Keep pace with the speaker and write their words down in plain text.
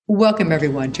Welcome,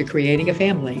 everyone, to Creating a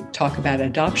Family, talk about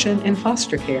adoption and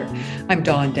foster care. I'm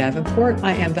Dawn Davenport.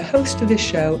 I am the host of this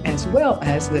show, as well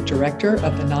as the director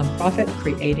of the nonprofit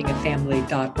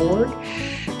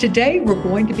creatingafamily.org. Today, we're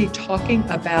going to be talking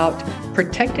about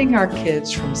protecting our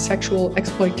kids from sexual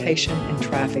exploitation and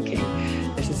trafficking.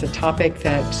 This is a topic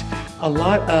that a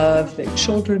lot of the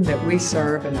children that we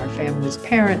serve and our families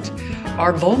parent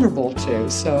are vulnerable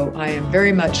to. So I am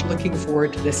very much looking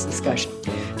forward to this discussion.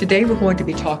 Today, we're going to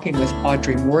be talking with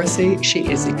Audrey Morrissey.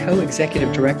 She is the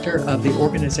co-executive director of the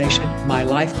organization My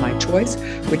Life, My Choice,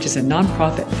 which is a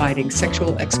nonprofit fighting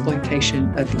sexual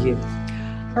exploitation of youth.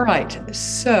 All right,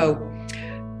 so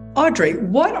Audrey,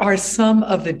 what are some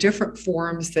of the different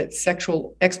forms that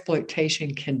sexual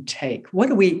exploitation can take? What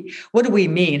do we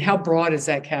mean? How broad is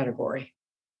that category?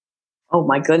 Oh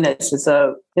my goodness.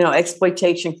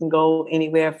 Exploitation can go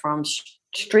anywhere from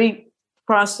street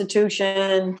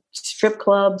prostitution, strip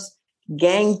clubs,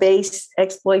 gang-based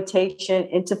exploitation,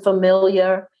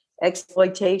 interfamiliar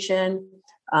exploitation.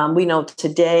 We know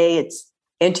today it's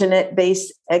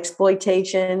internet-based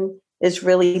exploitation is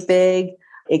really big.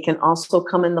 It can also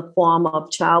come in the form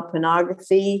of child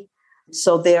pornography.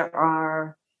 So there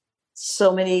are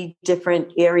so many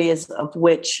different areas of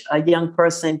which a young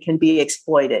person can be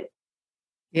exploited.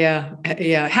 Yeah.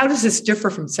 How does this differ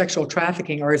from sexual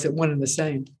trafficking, or is it one and the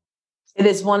same? It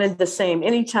is one and the same.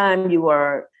 Anytime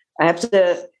I have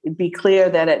to be clear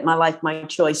that at My Life, My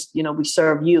Choice, we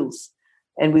serve youth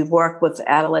and we work with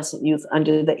adolescent youth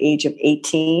under the age of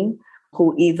 18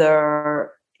 who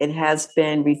either it has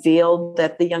been revealed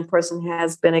that the young person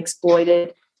has been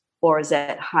exploited or is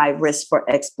at high risk for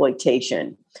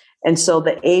exploitation. And so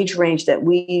the age range that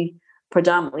we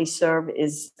predominantly serve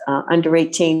is under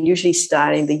 18, usually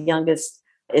starting. The youngest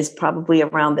is probably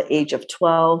around the age of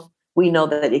 12. We know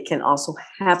that it can also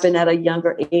happen at a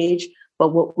younger age,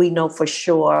 but what we know for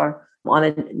sure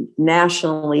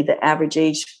nationally, the average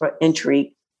age for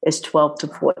entry is 12 to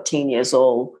 14 years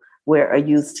old, where a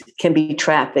youth can be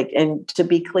trafficked. And to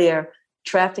be clear,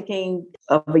 trafficking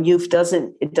of a youth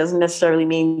doesn't necessarily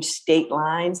mean state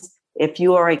lines. If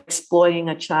you are exploiting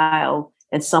a child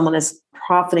and someone is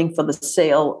profiting from the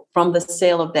sale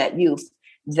of that youth,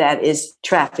 that is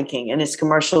trafficking, and it's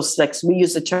commercial sex. We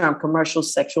use the term commercial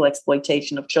sexual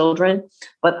exploitation of children,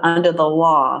 but under the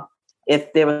law,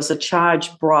 if there was a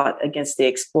charge brought against the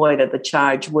exploiter, the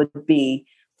charge would be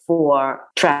for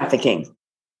trafficking.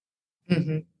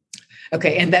 Mm-hmm.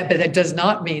 Okay, but that does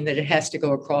not mean that it has to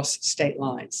go across state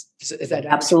lines. Is that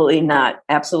absolutely not?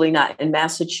 Absolutely not. In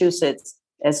Massachusetts,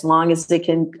 as long as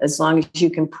you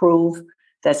can prove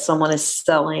that someone is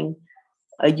selling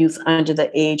a youth under the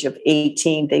age of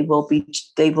 18, they will be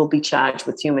charged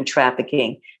with human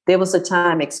trafficking. There was a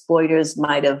time exploiters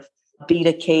might have beat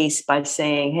a case by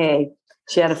saying, "Hey,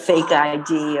 she had a fake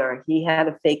ID," or "He had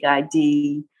a fake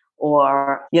ID,"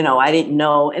 or "I didn't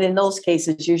know." And in those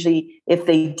cases, usually, if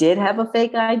they did have a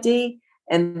fake ID,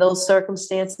 in those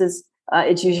circumstances,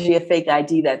 it's usually a fake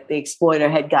ID that the exploiter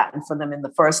had gotten for them in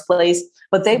the first place.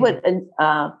 But they would,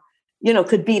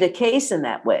 could beat a case in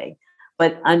that way.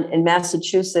 But in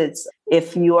Massachusetts,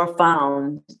 if you are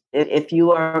found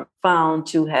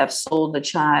to have sold a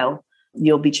child,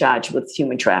 you'll be charged with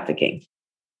human trafficking.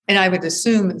 And I would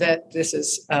assume that this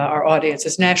is our audience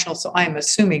is national, so I'm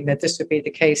assuming that this would be the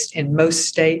case in most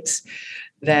states,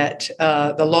 that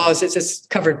the laws is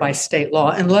covered by state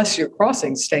law, unless you're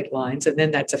crossing state lines, and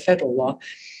then that's a federal law.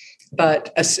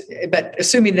 But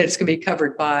assuming that it's going to be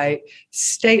covered by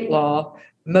state law,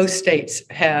 most states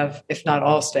have, if not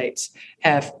all states,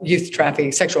 have youth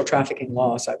trafficking, sexual trafficking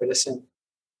laws, I would assume.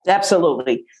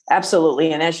 Absolutely.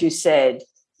 Absolutely. And as you said,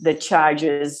 the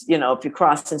charges, if you're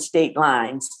crossing state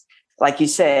lines, like you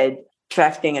said,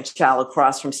 trafficking a child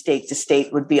across from state to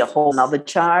state would be a whole nother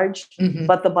charge. Mm-hmm.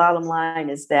 But the bottom line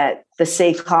is that the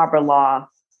safe harbor law,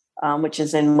 which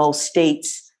is in most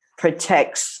states,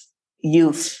 protects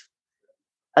youth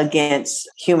against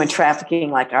human trafficking.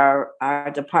 Like our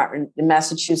department in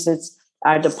Massachusetts,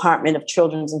 our Department of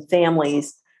Children's and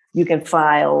Families, you can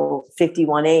file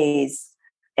 51As,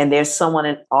 and there's someone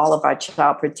in all of our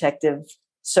child protective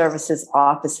services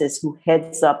offices who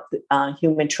heads up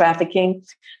human trafficking,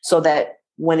 so that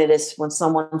when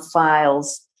someone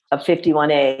files a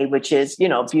 51A, which is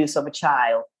abuse of a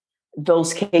child,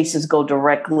 those cases go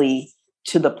directly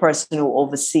to the person who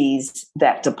oversees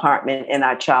that department in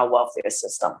our child welfare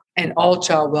system. And all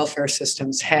child welfare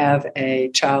systems have a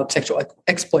child sexual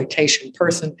exploitation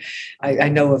person. I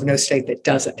know of no state that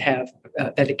doesn't have,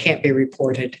 that it can't be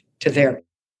reported to there.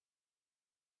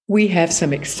 We have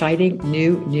some exciting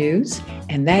new news,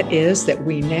 and that is that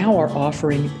we now are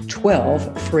offering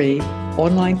 12 free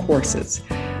online courses.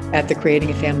 at the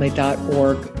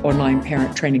creatingafamily.org online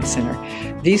parent training center.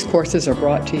 These courses are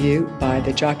brought to you by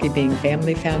the Jockey Being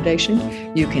Family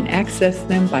Foundation. You can access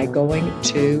them by going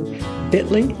to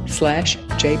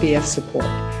bit.ly/JBF support.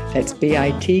 That's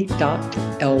bit.ly/JBF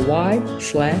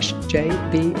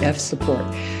support.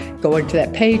 Going to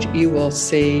that page, you will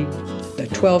see the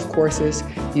 12 courses.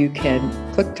 You can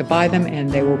click to buy them,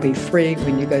 and they will be free.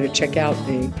 When you go to check out,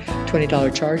 the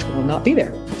 $20 charge will not be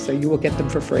there. So you will get them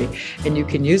for free. And you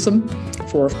can use them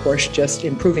for, of course, just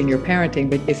improving your parenting.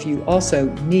 But if you also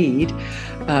need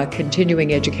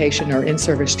continuing education or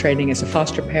in-service training as a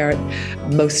foster parent,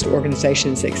 most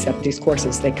organizations accept these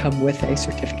courses. They come with a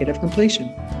certificate of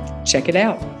completion. Check it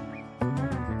out.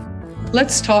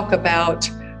 Let's talk about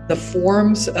the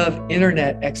forms of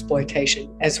internet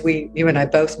exploitation. As you and I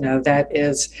both know, that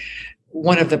is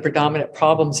one of the predominant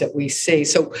problems that we see.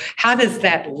 So how does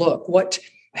that look?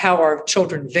 How are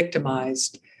children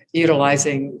victimized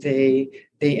utilizing the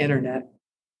internet?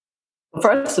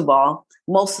 First of all,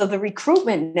 most of the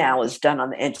recruitment now is done on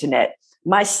the internet.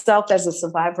 Myself, as a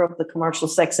survivor of the commercial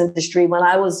sex industry, when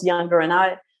I was younger and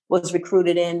I was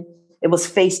recruited in, it was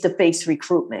face-to-face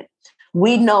recruitment.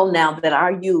 We know now that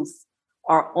our youth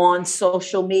are on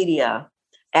social media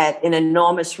at an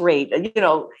enormous rate.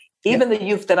 Even the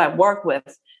youth that I work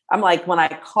with, I'm like, when I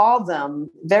call them,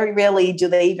 very rarely do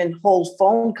they even hold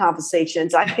phone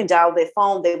conversations. I can dial their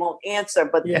phone, they won't answer.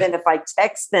 But then if I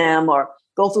text them or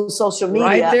go through social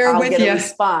media, I'll get a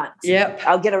response. Yep.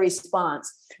 I'll get a response.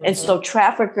 Mm-hmm. And so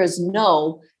traffickers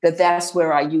know that that's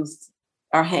where our youth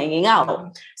are hanging out. Mm-hmm.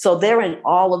 So they're in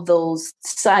all of those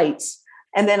sites.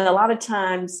 And then a lot of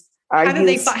times, how do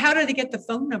they get the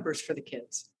phone numbers for the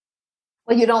kids?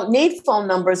 Well, you don't need phone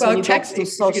numbers when you go through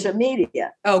social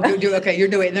media. Oh, okay, you're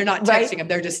doing it. They're not texting them.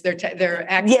 They're just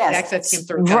accessing them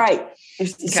through content. Right.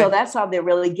 Okay. So that's how they're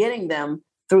really getting them,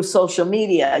 through social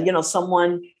media.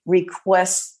 Someone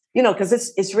requests, because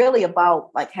it's really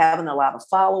about like having a lot of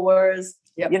followers.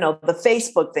 Yep. The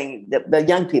Facebook thing, the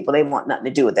young people, they want nothing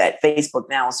to do with that. Facebook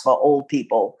now is for old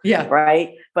people. Yeah.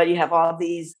 Right. But you have all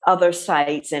these other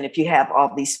sites. And if you have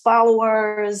all these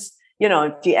followers,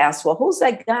 if you ask, well, who's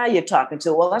that guy you're talking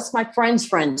to? Well, that's my friend's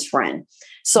friend's friend.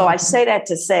 So I say that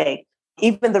to say,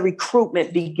 even the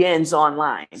recruitment begins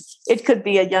online. It could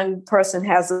be a young person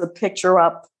has a picture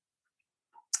up.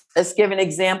 Let's give an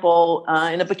example,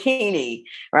 in a bikini,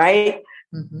 right?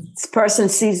 Mm-hmm. This person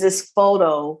sees this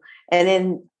photo and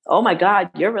then, oh my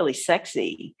God, you're really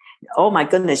sexy. Oh my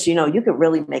goodness, you could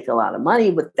really make a lot of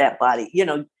money with that body.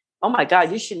 Oh my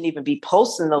God, you shouldn't even be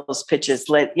posting those pictures.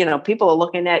 People are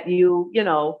looking at you,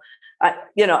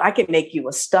 I can make you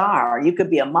a star. You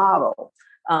could be a model.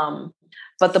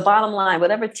 But the bottom line,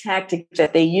 whatever tactic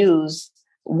that they use,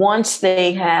 once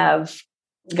they have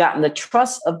gotten the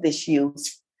trust of this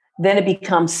youth, then it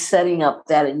becomes setting up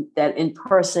that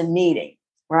in-person meeting,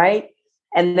 right?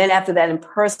 And then after that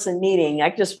in-person meeting, I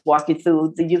just walk you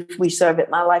through the youth we serve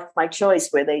at My Life, My Choice,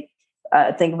 where they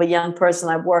think of a young person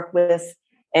I work with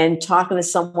and talking to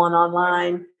someone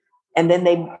online. And then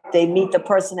they meet the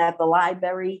person at the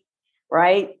library,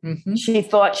 right? Mm-hmm. She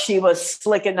thought she was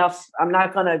slick enough. I'm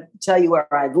not going to tell you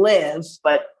where I live,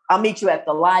 but I'll meet you at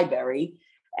the library.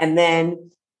 And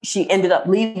then she ended up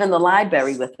leaving the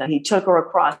library with him. He took her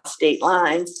across state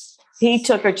lines. He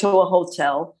took her to a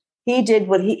hotel. He did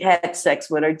what he had sex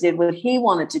with her, did what he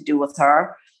wanted to do with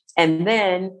her, and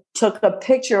then took a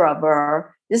picture of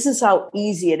her. This is how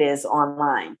easy it is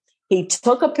online. He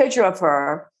took a picture of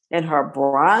her in her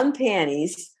bra and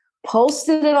panties,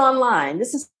 posted it online.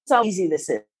 This is how easy this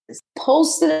is.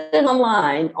 Posted it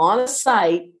online on a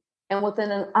site, and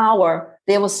within an hour,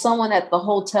 there was someone at the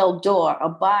hotel door, a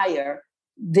buyer,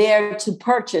 there to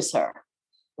purchase her,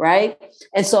 right?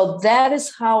 And so that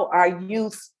is how our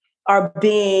youth are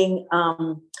being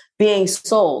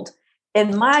sold.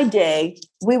 In my day,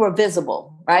 we were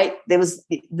visible, right? There was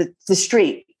the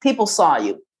street. People saw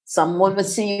you. Someone would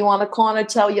see you on the corner,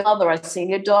 tell your mother, I've seen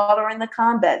your daughter in the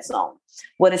combat zone.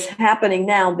 What is happening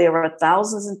now, there are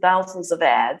thousands and thousands of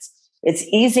ads. It's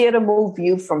easier to move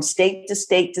you from state to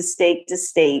state to state to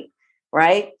state,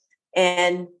 right?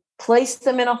 And place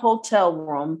them in a hotel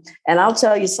room. And I'll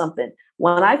tell you something.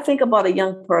 When I think about a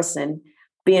young person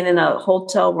being in a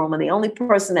hotel room and the only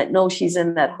person that knows she's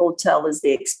in that hotel is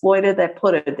the exploiter that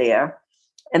put her there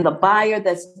and the buyer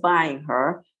that's buying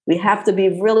her, we have to be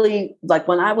really, like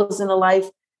when I was in a life,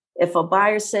 if a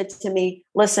buyer said to me,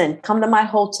 listen, come to my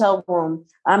hotel room,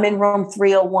 I'm in room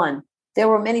 301. There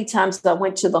were many times I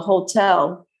went to the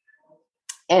hotel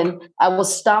and I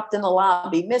was stopped in the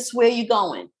lobby. Miss, where are you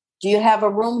going? Do you have a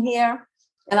room here?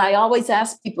 And I always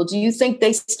ask people, do you think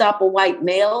they stop a white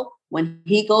male when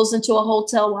he goes into a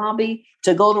hotel lobby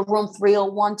to go to room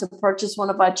 301 to purchase one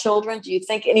of our children, do you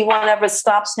think anyone ever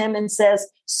stops him and says,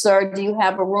 "Sir, do you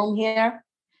have a room here?"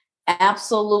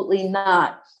 Absolutely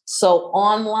not. So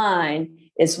online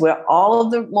is where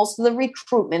most of the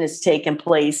recruitment is taking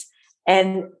place.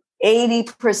 And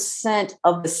 80%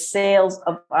 of the sales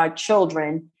of our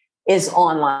children is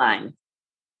online.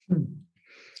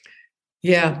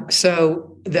 Yeah.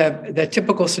 So the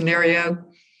typical scenario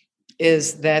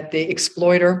is that the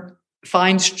exploiter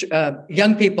finds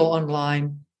young people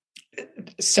online,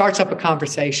 starts up a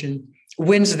conversation,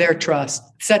 wins their trust,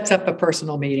 sets up a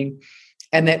personal meeting,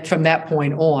 and that from that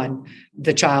point on,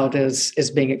 the child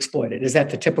is being exploited. Is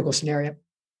that the typical scenario?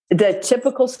 The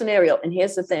typical scenario. And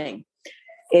here's the thing.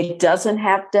 It doesn't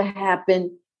have to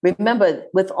happen. Remember,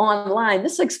 with online,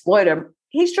 this exploiter,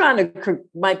 he's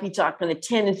might be talking to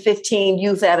 10 and 15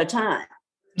 youth at a time.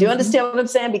 Do you understand what I'm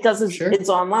saying? Because it's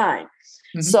online.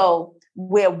 Mm-hmm. So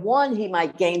where one, he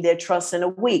might gain their trust in a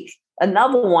week.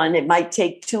 Another one, it might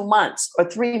take 2 months or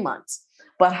 3 months.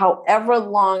 But however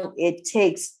long it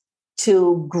takes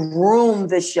to groom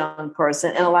this young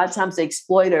person, and a lot of times the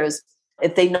exploiters,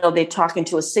 if they know they're talking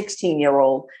to a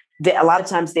 16-year-old, a lot of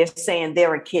times they're saying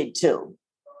they're a kid too,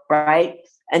 right?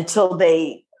 Until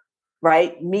they,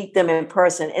 meet them in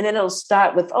person. And then it'll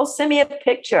start with, "Oh, send me a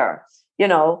picture."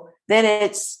 Then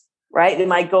it's, it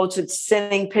might go to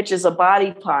sending pictures of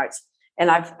body parts. And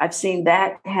I've seen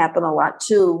that happen a lot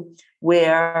too,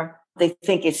 where they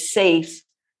think it's safe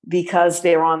because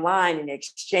they're online and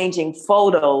exchanging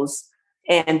photos.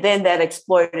 And then that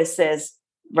exploiter says,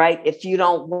 "If you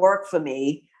don't work for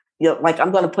me,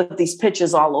 I'm going to put these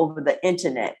pictures all over the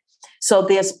internet." So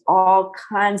there's all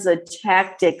kinds of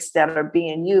tactics that are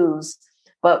being used.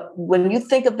 But when you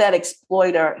think of that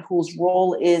exploiter whose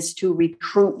role is to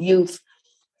recruit youth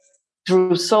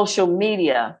through social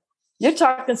media, you're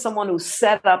talking someone who's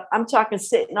set up. I'm talking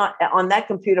sitting on that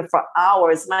computer for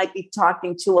hours, might be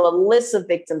talking to a list of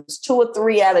victims, 2 or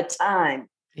 3 at a time,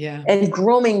 and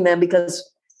grooming them because,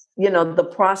 the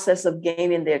process of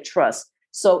gaining their trust.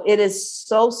 So it is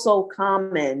so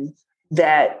common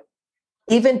that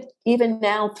even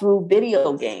now through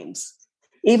video games,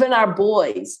 even our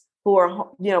boys who are,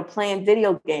 playing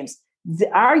video games,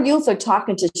 our youth are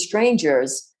talking to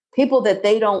strangers, people that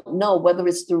they don't know, whether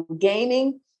it's through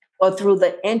gaming or through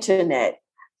the internet.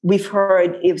 We've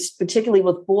heard, particularly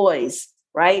with boys,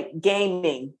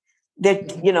 gaming,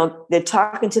 they're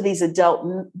talking to these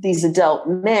adult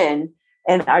men,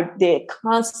 and they're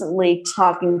constantly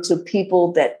talking to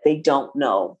people that they don't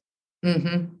know.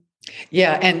 Mm-hmm.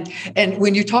 Yeah. And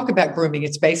when you talk about grooming,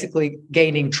 it's basically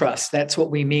gaining trust. That's what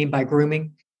we mean by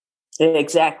grooming.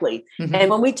 Exactly. Mm-hmm. And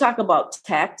when we talk about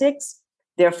tactics,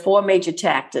 there are 4 major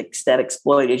tactics that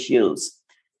exploiters use.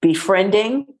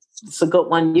 Befriending, it's a good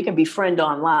one. You can befriend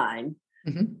online.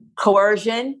 Mm-hmm.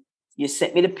 Coercion. You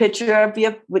sent me the picture of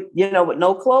you with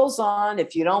no clothes on.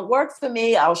 If you don't work for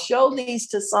me, I'll show these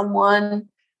to someone,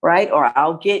 or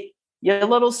I'll get your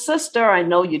little sister. I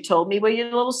know you told me where your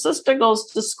little sister goes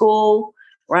to school,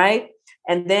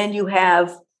 And then you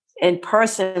have in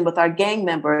person with our gang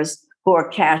members who are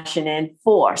cashing in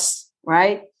force,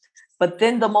 But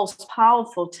then the most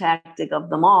powerful tactic of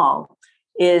them all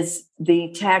is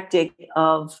the tactic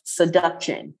of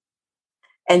seduction.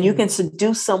 And you can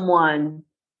seduce someone.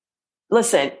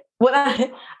 Listen, when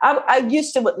I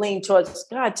used to lean towards,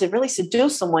 God, to really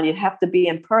seduce someone, you'd have to be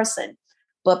in person.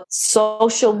 But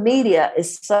social media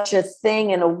is such a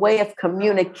thing and a way of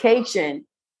communication.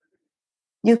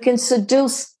 You can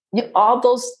seduce all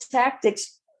those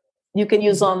tactics you can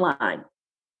use online.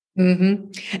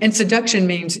 Mm-hmm. And seduction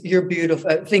means you're beautiful.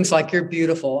 Things like you're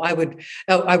beautiful. I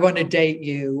want to date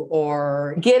you,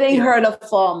 or getting her to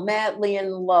fall madly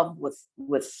in love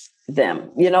with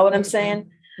them. You know what I'm saying?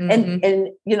 Mm-hmm.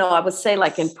 And I would say,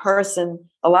 like, in person,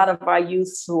 a lot of our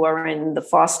youths who are in the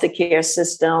foster care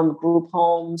system, group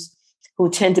homes, who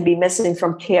tend to be missing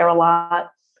from care a lot,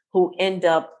 who end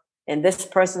up in this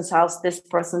person's house,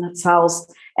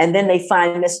 and then they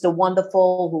find Mr.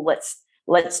 Wonderful who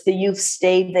lets the youth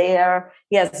stay there.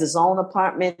 He has his own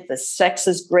apartment. The sex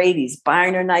is great. He's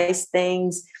buying her nice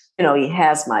things. He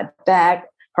has my back.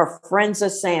 Her friends are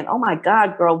saying, "Oh my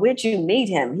God, girl, where'd you meet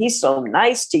him? He's so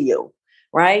nice to you."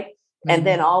 Right. Mm-hmm. And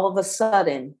then all of a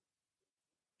sudden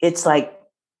it's like,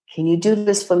 "Can you do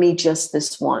this for me just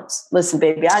this once? Listen,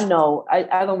 baby, I know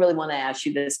I don't really want to ask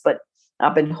you this, but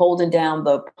I've been holding down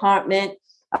the apartment.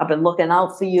 I've been looking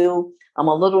out for you. I'm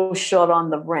a little short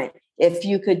on the rent. If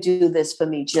you could do this for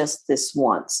me just this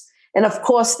once." And of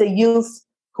course, the youth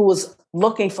who was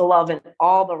looking for love in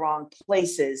all the wrong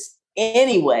places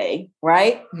anyway,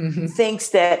 right? Mm-hmm. Thinks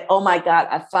that, oh my God,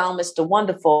 I found Mr.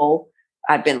 Wonderful.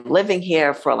 I've been living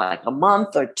here for like a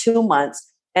month or 2 months.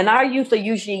 And our youth are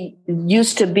usually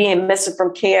used to being missing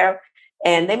from care.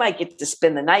 And they might get to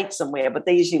spend the night somewhere, but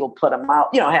they usually will put them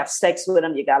out, have sex with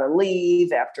them. You got to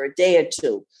leave after a day or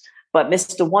two. But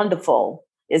Mr. Wonderful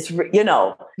is,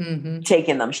 Mm-hmm.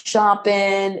 taking them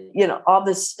shopping, all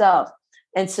this stuff.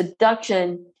 And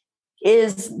seduction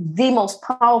is the most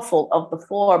powerful of the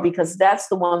four, because that's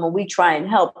the one when we try and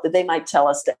help that they might tell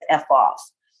us to F off.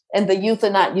 And the youth are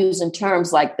not using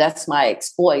terms like that's my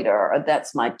exploiter or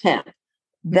that's my pimp.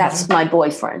 That's my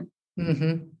boyfriend.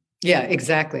 Mm-hmm. Yeah,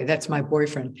 exactly. That's my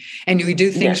boyfriend. And you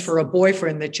do things for a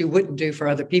boyfriend that you wouldn't do for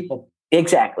other people.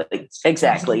 Exactly.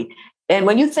 Mm-hmm. And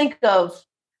when you think of,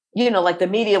 like the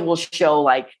media will show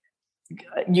like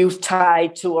youth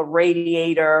tied to a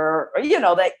radiator, or,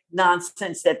 that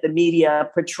nonsense that the media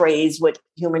portrays what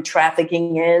human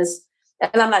trafficking is.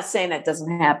 And I'm not saying that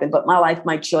doesn't happen, but My Life,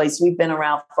 My Choice, we've been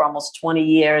around for almost 20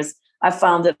 years. I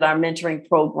founded our mentoring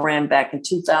program back in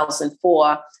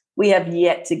 2004. We have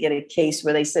yet to get a case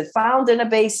where they said found in a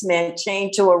basement,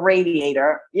 chained to a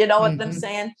radiator. You know what I'm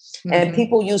saying? Mm-hmm. And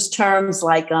people use terms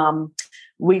like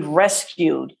we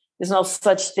rescued. There's no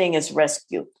such thing as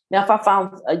rescue. Now, if I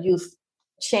found a youth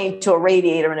chained to a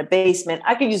radiator in a basement,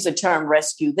 I could use the term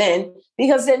rescue then,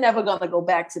 because they're never going to go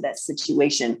back to that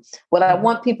situation. What I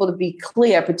want people to be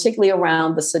clear, particularly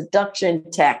around the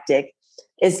seduction tactic,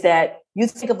 is that you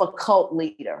think of a cult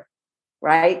leader,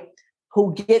 right?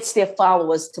 Who gets their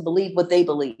followers to believe what they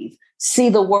believe, see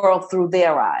the world through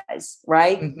their eyes,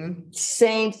 right? Mm-hmm.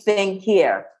 Same thing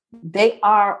here. They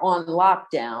are on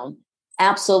lockdown,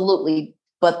 absolutely,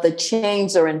 but the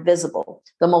chains are invisible.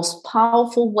 The most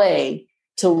powerful way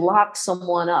to lock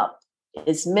someone up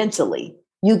is mentally.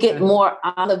 You get more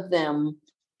out of them.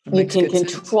 You can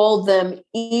control them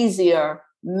easier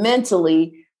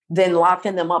mentally than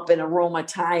locking them up in a room or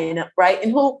tying up, right?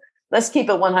 And let's keep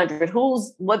it 100.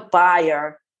 What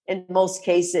buyer in most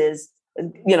cases,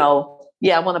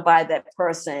 I want to buy that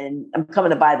person. I'm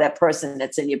coming to buy that person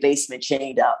that's in your basement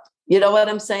chained up. You know what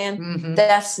I'm saying? Mm-hmm.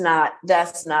 That's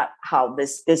not how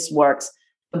this works.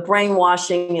 The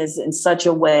brainwashing is in such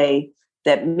a way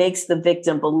that makes the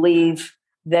victim believe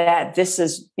that this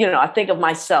is, I think of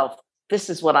myself, this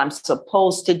is what I'm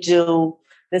supposed to do.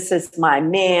 This is my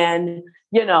man.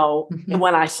 Mm-hmm.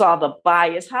 When I saw the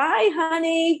bias, hi,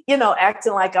 honey,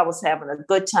 acting like I was having a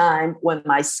good time when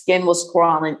my skin was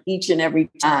crawling each and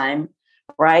every time,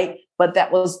 right? But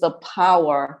that was the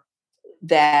power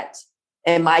that,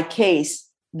 in my case,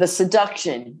 the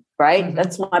seduction, right? Mm-hmm.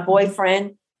 That's my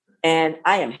boyfriend, and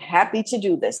I am happy to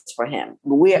do this for him.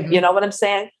 You know what I'm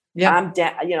saying? Yeah. I'm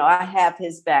down. I have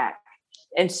his back.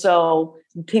 And so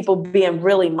people being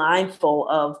really mindful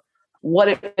of what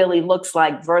it really looks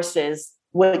like versus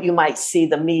what you might see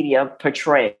the media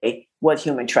portray what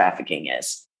human trafficking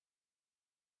is.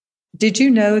 Did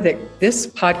you know that this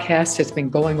podcast has been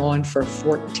going on for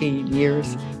 14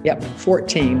 years? Yep,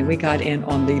 14. We got in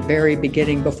on the very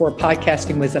beginning before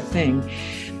podcasting was a thing.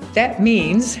 That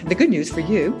means the good news for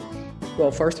you,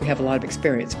 well, first, we have a lot of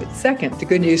experience, but second, the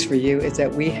good news for you is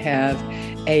that we have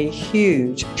a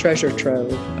huge treasure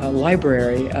trove, a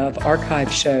library of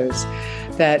archive shows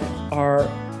that are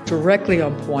directly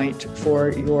on point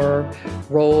for your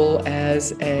role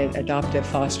as an adoptive,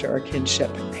 foster, or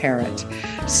kinship parent.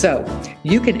 So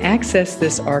you can access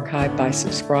this archive by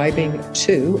subscribing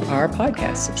to our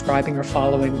podcast, subscribing or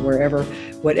following whatever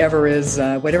podcast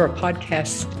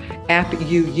app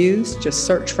you use. Just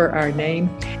search for our name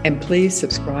and please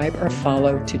subscribe or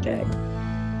follow today.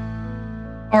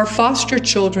 Are foster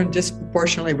children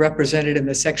disproportionately represented in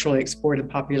the sexually exploited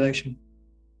population?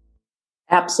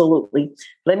 Absolutely.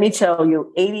 Let me tell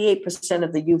you, 88%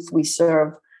 of the youth we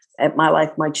serve at My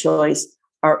Life, My Choice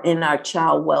are in our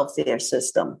child welfare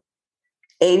system.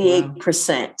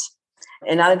 88%. Wow.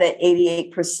 And out of that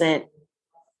 88%,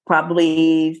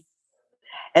 probably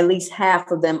at least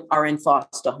half of them are in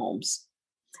foster homes.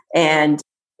 And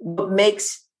what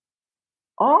makes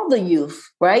all the youth,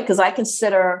 right? Because I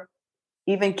consider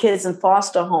even kids in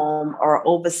foster home are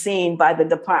overseen by the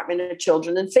Department of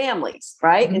Children and Families,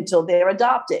 right? Mm-hmm. Until they're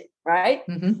adopted, right?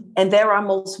 Mm-hmm. And they're our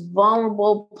most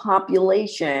vulnerable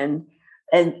population.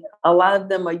 And a lot of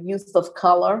them are youth of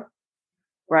color,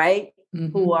 right?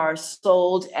 Mm-hmm. Who are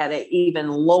sold at an even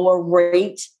lower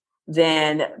rate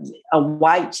than a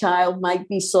white child might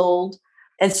be sold.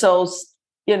 And so,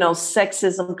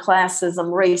 sexism,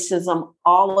 classism, racism,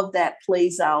 all of that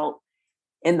plays out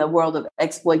in the world of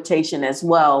exploitation as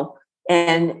well.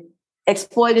 And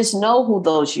exploiters know who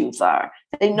those youth are.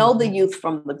 They know the youth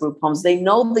from the group homes. They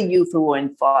know the youth who are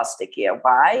in foster care.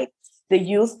 Why? The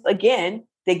youth, again,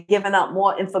 they're giving out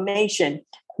more information.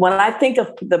 When I think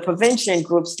of the prevention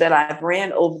groups that I've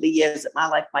ran over the years at My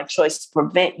Life, My Choice to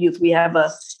prevent youth, we have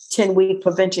a 10-week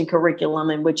prevention curriculum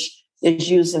in which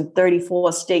is used in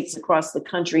 34 states across the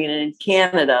country and in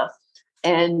Canada.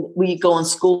 And we go in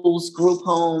schools, group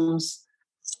homes,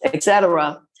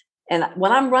 etc. And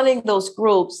when I'm running those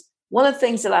groups, one of the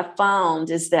things that I found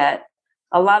is that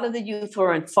a lot of the youth who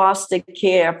are in foster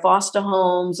care, foster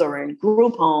homes, or in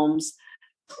group homes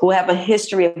who have a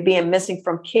history of being missing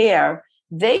from care,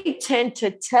 they tend to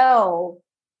tell,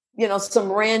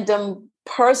 some random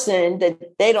person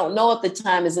that they don't know at the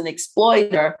time is an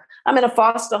exploiter, I'm in a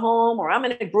foster home or I'm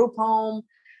in a group home.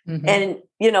 Mm-hmm. And,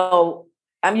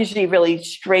 I'm usually really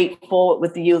straightforward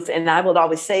with the youth. And I would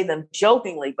always say them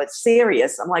jokingly, but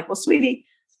serious. I'm like, well, sweetie,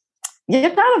 you're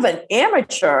kind of an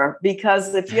amateur,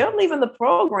 because if you're leaving the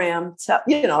program,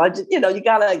 you got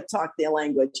to talk their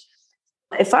language.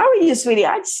 If I were you, sweetie,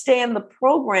 I'd stay in the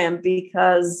program,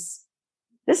 because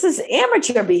this is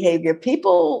amateur behavior.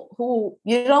 People who,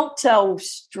 you don't tell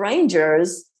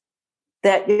strangers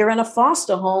that you're in a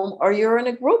foster home or you're in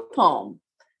a group home.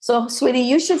 So, sweetie,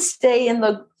 you should stay in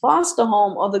the foster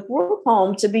home or the group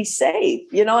home to be safe.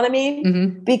 You know what I mean?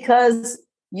 Mm-hmm. Because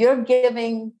you're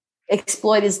giving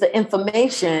exploiters the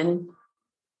information,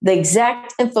 the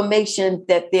exact information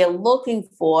that they're looking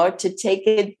for to take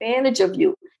advantage of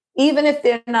you. Even if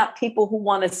they're not people who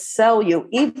want to sell you,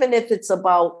 even if it's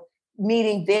about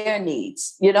meeting their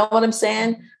needs. You know what I'm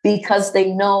saying? Because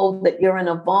they know that you're in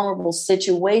a vulnerable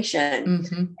situation.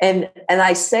 Mm-hmm. And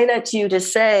I say that to you to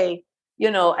say,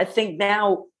 I think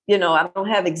now, I don't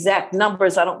have exact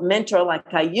numbers. I don't mentor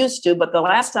like I used to, but the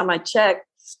last time I checked,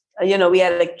 we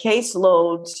had a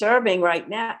caseload serving right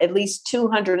now at least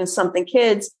 200 and something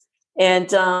kids.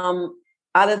 And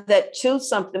out of that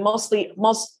most,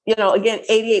 again,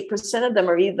 88% of them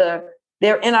are either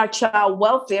they're in our child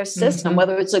welfare system, mm-hmm.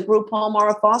 whether it's a group home or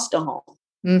a foster home.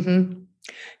 Mm-hmm.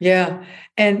 Yeah.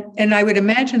 And I would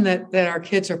imagine that our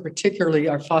kids are particularly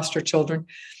our foster children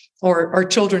or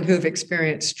children who've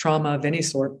experienced trauma of any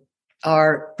sort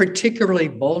are particularly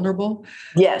vulnerable.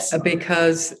 Yes.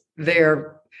 Because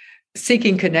they're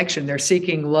seeking connection. They're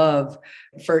seeking love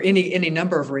for any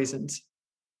number of reasons.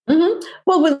 Mm-hmm.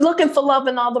 Well, we're looking for love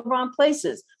in all the wrong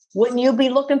places. Wouldn't you be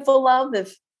looking for love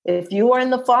if you were in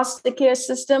the foster care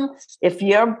system, if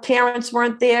your parents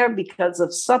weren't there because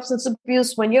of substance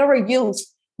abuse? When you're a youth,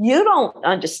 you don't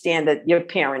understand that your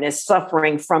parent is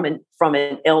suffering from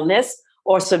an illness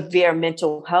or severe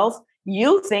mental health.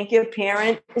 You think your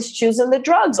parent is choosing the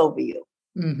drugs over you.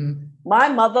 Mm-hmm. My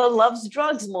mother loves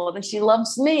drugs more than she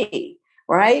loves me,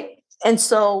 right? And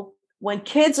so when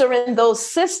kids are in those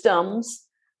systems,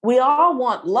 we all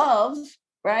want love,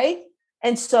 right?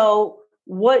 And so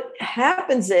what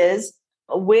happens is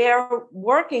we're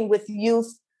working with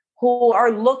youth who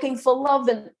are looking for love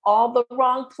in all the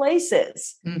wrong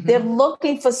places. Mm-hmm. They're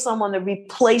looking for someone to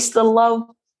replace the love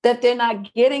that they're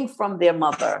not getting from their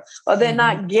mother or they're mm-hmm.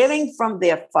 not getting from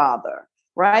their father,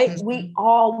 right? Mm-hmm. We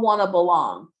all want to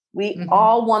belong. We mm-hmm.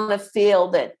 all want to feel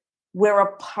that we're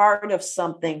a part of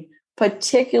something,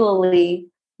 particularly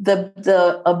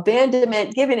the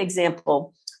abandonment. Give you an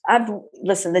example.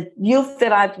 The youth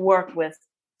that I've worked with,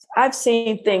 I've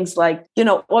seen things like,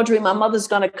 Audrey, my mother's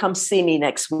going to come see me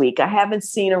next week. I haven't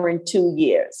seen her in 2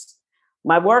 years.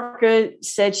 My worker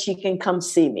said she can come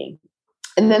see me.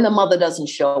 And then the mother doesn't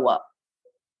show up.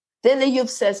 Then the youth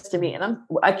says to me, and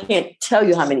I can't tell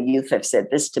you how many youth have said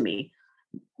this to me.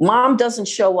 Mom doesn't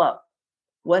show up.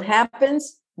 What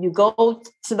happens? You go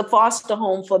to the foster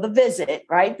home for the visit,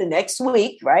 right? The next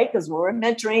week, right? Because we're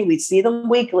mentoring, we see them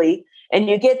weekly. And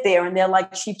you get there and they're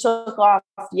like, she took off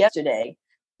yesterday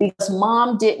because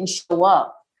mom didn't show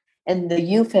up. And the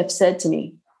youth have said to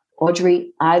me,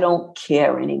 Audrey, I don't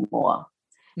care anymore.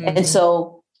 Mm-hmm. And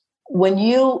so when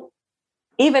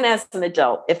even as an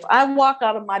adult, if I walk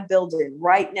out of my building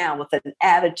right now with an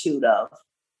attitude of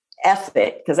F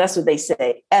it, because that's what they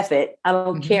say, F it, I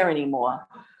don't mm-hmm. care anymore.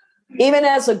 Even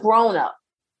as a grown-up,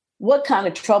 what kind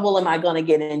of trouble am I going to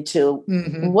get into?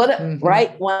 Mm-hmm.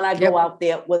 Right? When I go out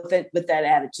there with that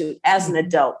attitude as an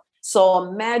adult. So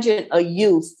imagine a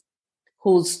youth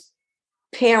whose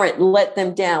parent let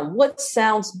them down. What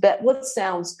sounds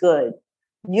good?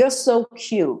 You're so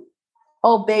cute.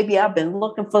 Oh, baby, I've been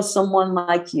looking for someone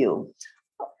like you.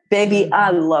 Baby, I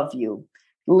love you.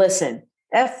 Listen,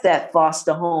 F that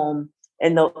foster home.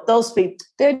 And those people,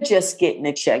 they're just getting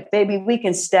a check. Baby, we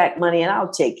can stack money and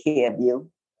I'll take care of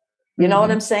you. You know what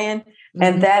I'm saying? Mm-hmm.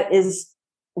 And that is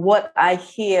what I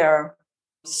hear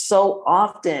So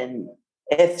often,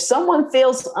 if someone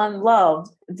feels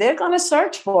unloved, they're going to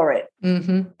search for it.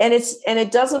 Mm-hmm. And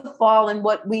it doesn't fall in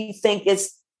what we think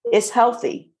is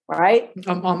healthy, right?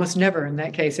 Almost never in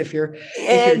that case if you're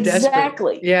Exactly.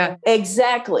 desperate. Yeah.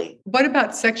 Exactly. What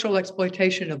about sexual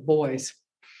exploitation of boys?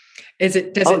 Is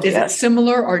it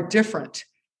similar or different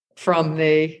from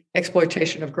the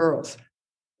exploitation of girls?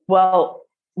 Well,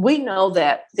 we know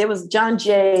that there was John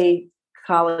Jay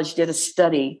College did a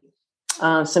study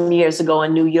some years ago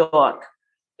in New York.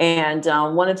 And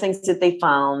one of the things that they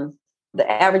found, the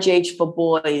average age for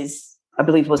boys, I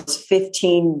believe, was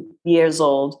 15 years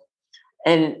old.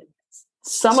 And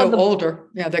some of the older.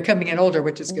 Yeah, they're coming in older,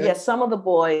 which is good. Yeah, some of the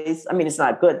boys, I mean, it's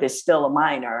not good. They're still a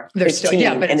minor. They're 15, still,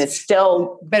 yeah, but and it's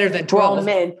still better than 12 grown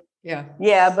men. Yeah.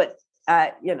 Yeah, but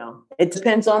it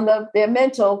depends on their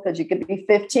mental, because you could be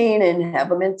 15 and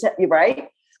have a mental, right?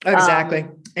 Exactly.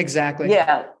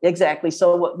 Yeah, exactly.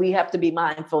 So what we have to be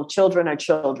mindful, children are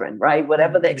children, right?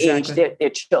 Whatever the age, they're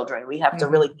children. We have to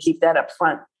really keep that up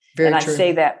front. Very and true. I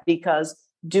say that because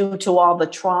due to all the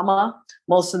trauma,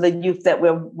 most of the youth that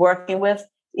we're working with,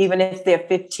 even if they're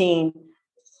 15,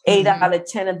 8 out of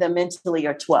 10 of them mentally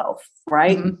are 12,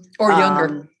 right? Or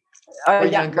younger.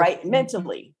 Younger. Right,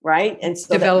 mentally, right? And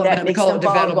so that we makes call them it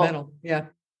developmental. Yeah.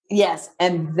 Yes,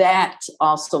 and that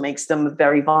also makes them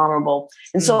very vulnerable.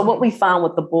 And so what we found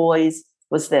with the boys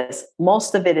was this: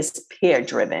 most of it is peer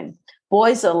driven.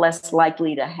 Boys are less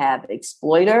likely to have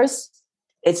exploiters.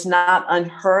 It's not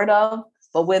unheard of,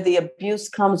 but where the abuse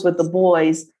comes with the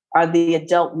boys are the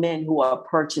adult men who are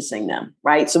purchasing them,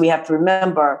 right? So we have to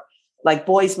remember, like,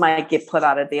 boys might get put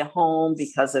out of their home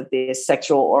because of their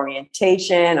sexual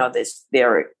orientation or their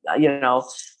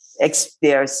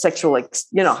sexual,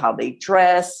 how they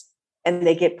dress, and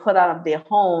they get put out of their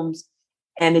homes.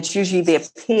 And it's usually their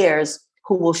peers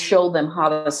who will show them how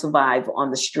to survive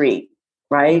on the street,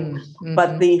 right? Mm-hmm.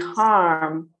 But the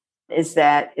harm is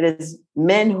that it is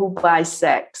men who buy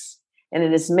sex, and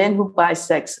it is men who buy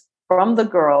sex from the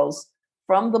girls,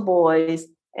 from the boys,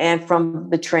 and from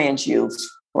the trans youth,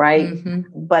 right? Mm-hmm.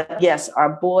 But yes,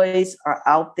 our boys are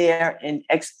out there, and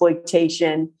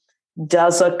exploitation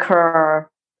does occur,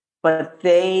 but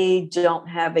they don't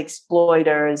have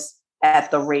exploiters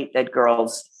at the rate that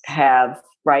girls have,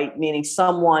 right? Meaning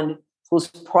someone who's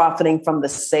profiting from the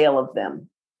sale of them.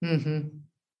 Mm-hmm.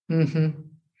 Mm-hmm.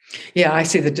 Yeah, I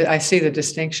see the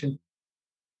distinction.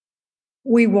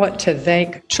 We want to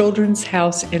thank Children's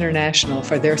House International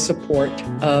for their support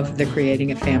of the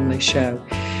Creating a Family show.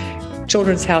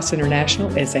 Children's House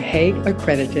International is a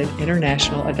Hague-accredited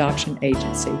international adoption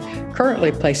agency,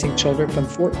 currently placing children from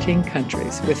 14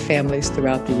 countries with families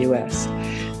throughout the U.S.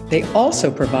 They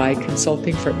also provide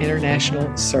consulting for international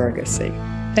surrogacy.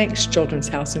 Thanks, Children's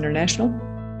House International.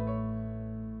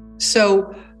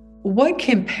 So, what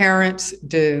can parents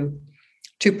do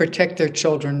to protect their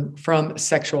children from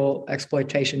sexual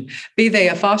exploitation? Be they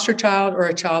a foster child or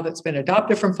a child that's been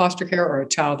adopted from foster care or a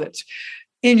child that's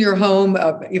in your home,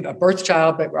 a birth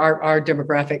child, but our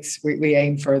demographics, we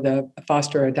aim for the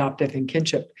foster, adoptive, and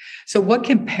kinship. So what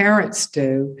can parents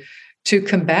do to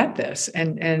combat this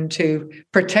and to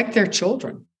protect their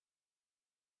children?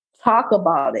 Talk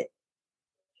about it.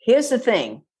 Here's the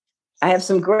thing. I have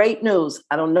some great news.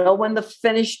 I don't know when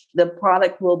the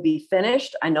product will be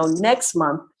finished. I know next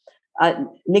month,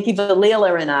 Nikki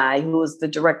Valila and I, who is the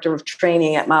director of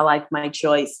training at My Life, My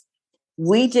Choice,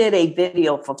 we did a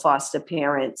video for foster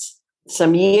parents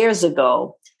some years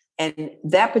ago. And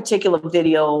that particular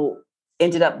video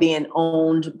ended up being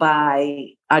owned by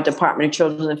our Department of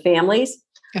Children and Families.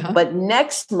 Uh-huh. But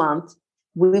next month,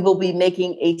 we will be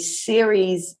making a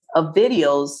series of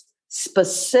videos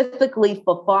specifically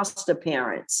for foster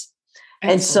parents.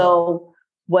 Excellent. And so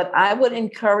what I would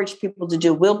encourage people to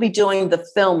do, we'll be doing the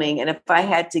filming. And if I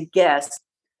had to guess,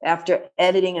 after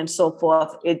editing and so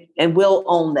forth, and we'll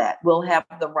own that. We'll have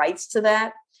the rights to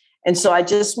that. And so I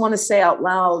just want to say out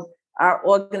loud, our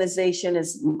organization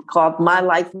is called My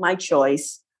Life, My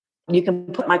Choice. You can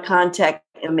put my contact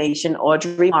information,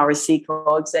 Audrey Morrissey,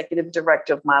 co-executive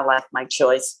director of My Life, My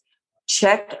Choice.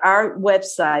 Check our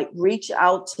website, reach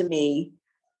out to me.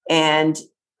 And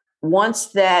once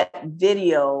that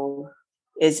video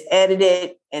is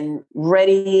edited and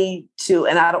ready to,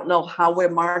 and I don't know how we're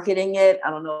marketing it. I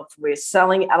don't know if we're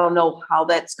selling it. I don't know how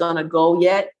that's going to go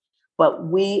yet, but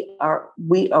we are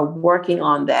working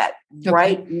on that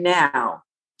right now.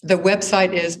 The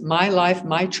website is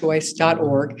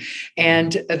mylifemychoice.org,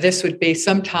 and this would be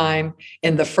sometime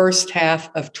in the first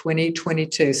half of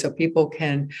 2022. So people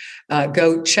can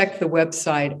go check the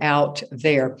website out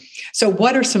there. So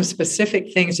what are some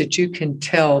specific things that you can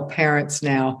tell parents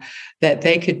now that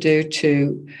they could do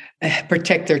to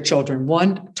protect their children?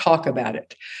 One, talk about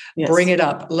it. Yes. Bring it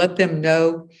up. Let them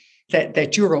know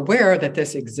that you're aware that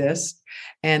this exists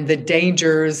and the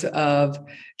dangers of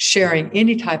sharing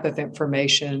any type of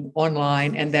information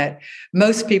online, and that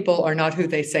most people are not who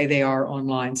they say they are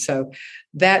online. So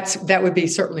that would be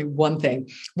certainly one thing.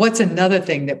 What's another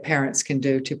thing that parents can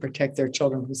do to protect their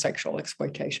children from sexual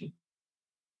exploitation?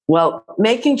 Well,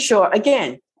 making sure,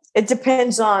 again, it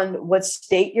depends on what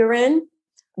state you're in.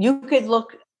 You could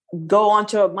go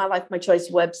onto My Life, My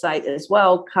Choice website as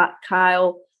well.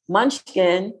 Kyle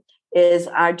Munchkin is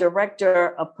our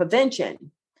director of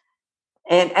prevention.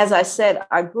 And as I said,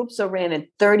 our groups are ran in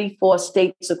 34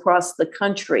 states across the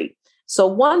country. So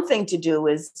one thing to do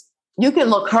is you can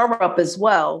look her up as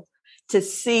well to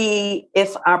see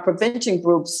if our prevention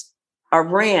groups are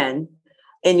ran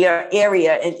in your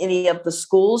area in any of the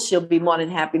schools. She'll be more than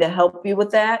happy to help you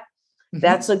with that. Mm-hmm.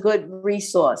 That's a good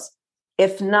resource.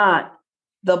 If not,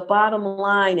 the bottom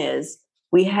line is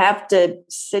we have to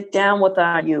sit down with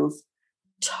our youth,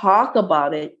 talk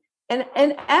about it, and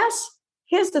ask.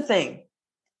 Here's the thing,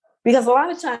 because a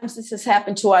lot of times this has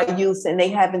happened to our youth and they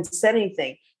haven't said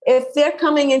anything. If they're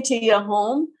coming into your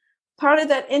home, part of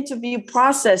that interview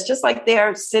process, just like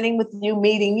they're sitting with you,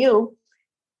 meeting you,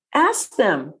 ask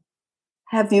them,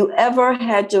 have you ever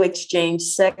had to exchange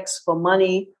sex for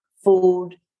money,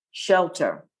 food,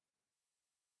 shelter?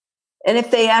 And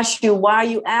if they ask you, why are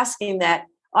you asking that?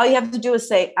 All you have to do is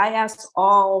say, I asked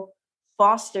all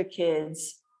foster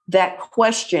kids that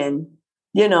question,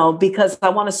 because I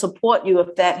want to support you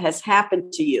if that has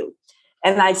happened to you.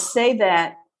 And I say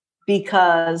that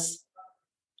because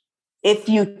if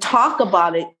you talk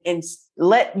about it and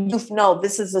let youth know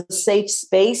this is a safe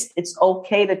space, it's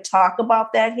okay to talk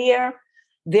about that here,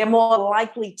 they're more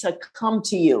likely to come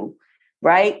to you,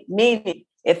 right? Meaning,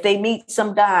 if they meet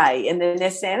some guy and then they're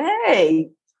saying, hey,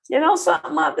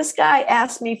 something, this guy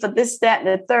asked me for this, that, and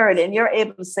the third, and you're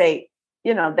able to say,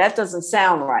 that doesn't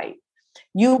sound right.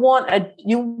 You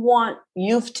want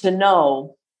youth to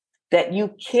know that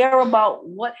you care about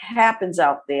what happens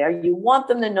out there. You want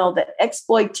them to know that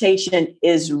exploitation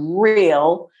is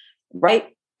real,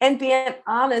 right? And being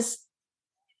honest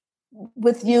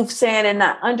with youth, saying, and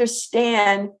I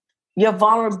understand your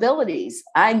vulnerabilities.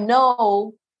 I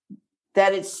know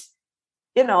that it's,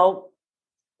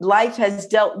 life has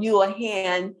dealt you a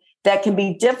hand that can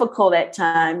be difficult at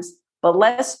times, but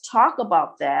let's talk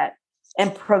about that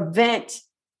and prevent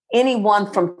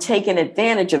anyone from taking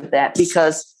advantage of that,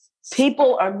 because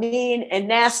people are mean and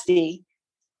nasty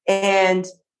and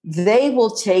they will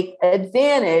take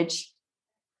advantage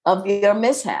of your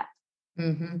mishap.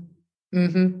 Mm-hmm.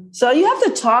 Mm-hmm. So you have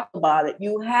to talk about it.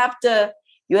 You have to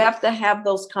have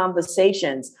those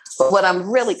conversations. But what I'm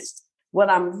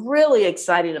really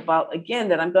excited about, again,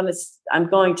 that I'm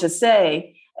going to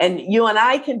say, and you and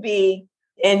I can be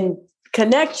in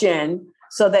connection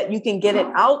so that you can get it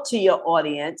out to your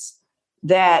audience,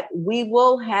 that we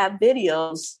will have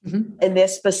videos, mm-hmm. and they're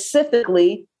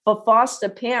specifically for foster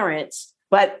parents,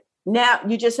 but now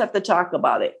you just have to talk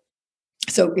about it.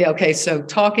 So, yeah, okay. So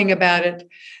talking about it,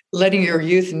 letting your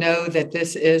youth know that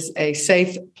this is a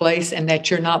safe place and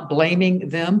that you're not blaming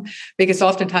them, because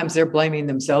oftentimes they're blaming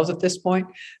themselves at this point.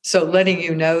 So letting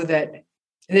you know that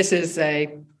this is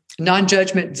a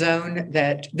non-judgment zone,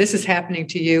 that this is happening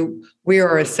to you. We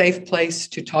are a safe place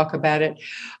to talk about it.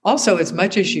 Also, as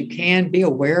much as you can, be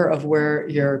aware of where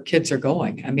your kids are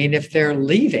going. I mean, if they're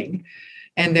leaving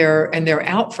and they're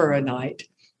out for a night,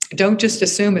 don't just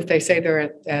assume if they say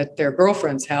they're at their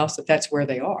girlfriend's house that that's where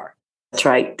they are.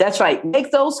 That's right.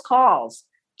 Make those calls.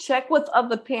 Check with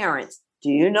other parents. Do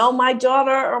you know my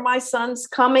daughter or my son's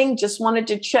coming? Just wanted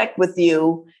to check with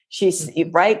you. She's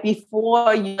right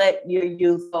before you let your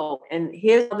youth go. And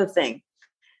here's the thing.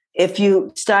 If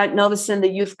you start noticing the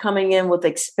youth coming in with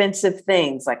expensive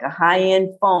things like a high-end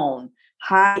phone,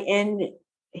 high-end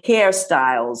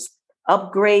hairstyles,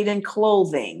 upgrade in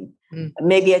clothing,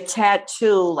 maybe a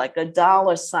tattoo like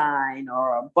a $sign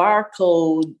or a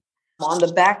barcode on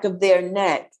the back of their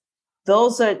neck,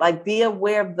 those are like, be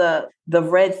aware of the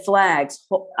red flags,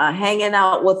 hanging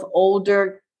out with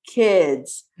older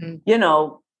kids,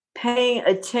 paying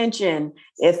attention.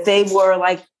 If they were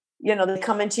like, they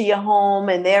come into your home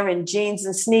and they're in jeans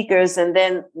and sneakers, and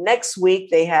then next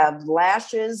week they have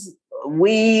lashes,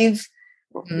 weave,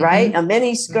 mm-hmm. right? A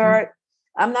mini skirt.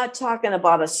 I'm not talking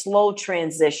about a slow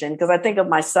transition, because I think of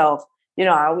myself,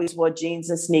 I always wore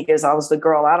jeans and sneakers. I was the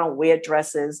girl. I don't wear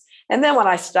dresses. And then when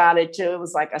I started to, it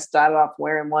was like I started off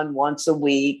wearing one once a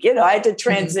week. I had to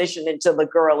transition into the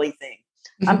girly thing.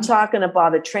 I'm talking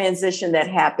about a transition that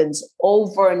happens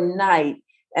overnight.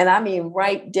 And I mean,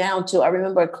 right down to, I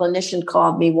remember a clinician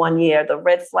called me one year. The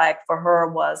red flag for her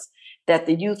was that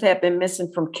the youth had been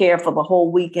missing from care for the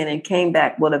whole weekend and came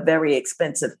back with a very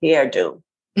expensive hairdo.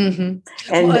 And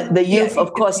the youth,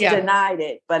 of course, denied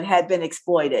it, but had been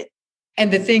exploited.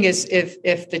 And the thing is,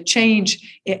 if the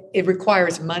change, it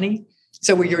requires money.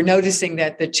 So when you're noticing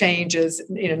that the change is,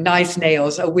 nice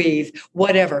nails, a weave,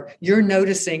 whatever, you're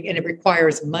noticing and it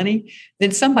requires money,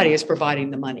 then somebody is providing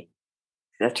the money.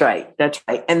 That's right. That's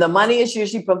right. And the money is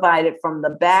usually provided from the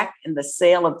back and the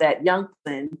sale of that young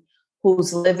person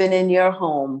who's living in your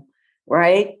home,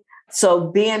 right? So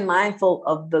being mindful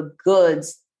of the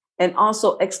goods, and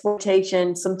also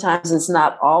exploitation, sometimes it's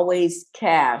not always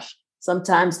cash.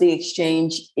 Sometimes the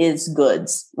exchange is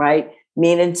goods, right?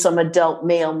 Meaning some adult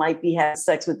male might be having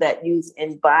sex with that youth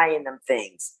and buying them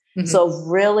things. So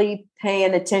really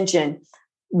paying attention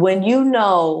when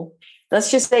let's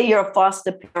just say you're a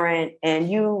foster parent and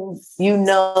you're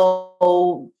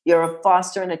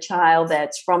fostering a child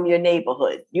that's from your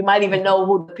neighborhood. You might even know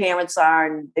who the parents are,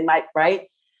 and they might, right?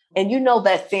 And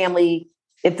that family,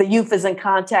 if the youth is in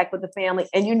contact with the family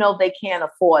and they can't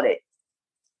afford it.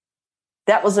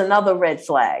 That was another red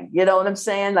flag. You know what I'm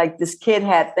saying? Like, this kid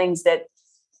had things that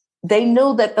they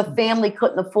knew that the family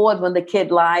couldn't afford when the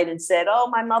kid lied and said, "Oh,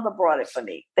 my mother brought it for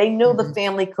me." They knew the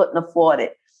family couldn't afford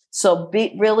it. So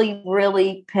be really,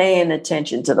 really paying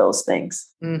attention to those things.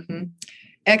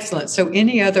 Excellent. So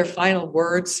any other final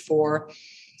words for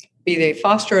be they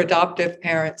foster adoptive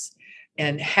parents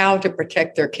and how to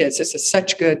protect their kids? This is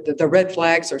such good. The red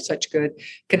flags are such good.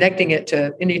 Connecting it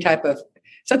to any type of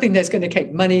something that's going to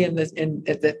take money, and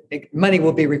the money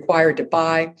will be required to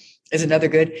buy is another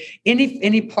good.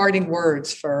 Any parting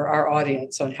words for our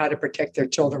audience on how to protect their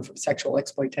children from sexual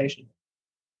exploitation?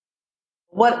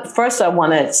 First, I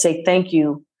want to say thank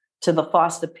you to the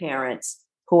foster parents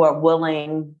who are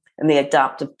willing, and the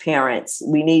adoptive parents.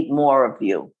 We need more of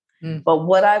you. But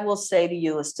what I will say to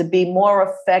you is to be more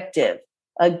effective.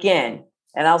 Again,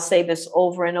 and I'll say this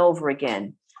over and over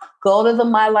again, go to the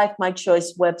My Life, My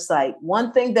Choice website.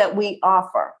 One thing that we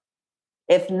offer,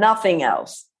 if nothing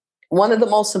else, one of the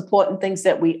most important things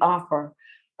that we offer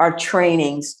are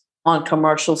trainings on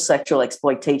commercial sexual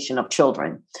exploitation of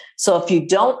children. So if you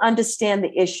don't understand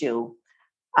the issue,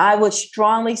 I would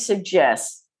strongly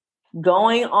suggest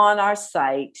going on our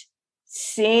site,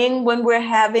 seeing when we're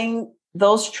having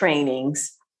those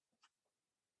trainings,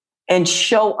 and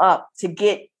show up to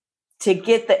get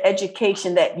the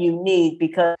education that you need,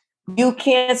 because you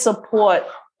can't support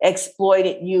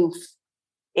exploited youth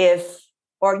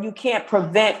or you can't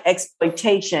prevent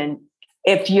exploitation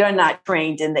if you're not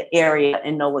trained in the area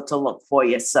and know what to look for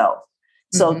yourself.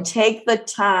 So take the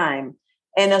time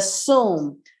and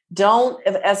assume,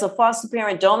 as a foster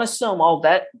parent, don't assume,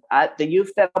 the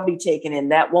youth that I'll be taking in,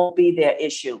 that won't be their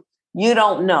issue. You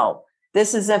don't know.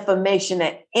 This is information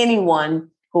that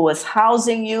anyone who is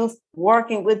housing youth,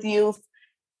 working with youth,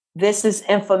 this is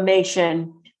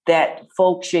information that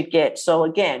folks should get. So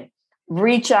again,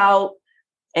 reach out,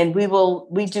 and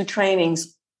we do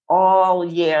trainings all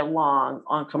year long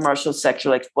on commercial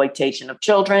sexual exploitation of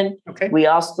children. Okay.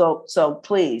 So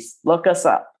please look us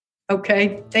up.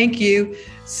 Okay. Thank you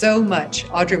so much,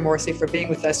 Audrey Morrissey, for being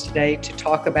with us today to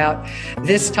talk about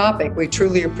this topic. We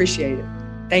truly appreciate it.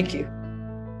 Thank you.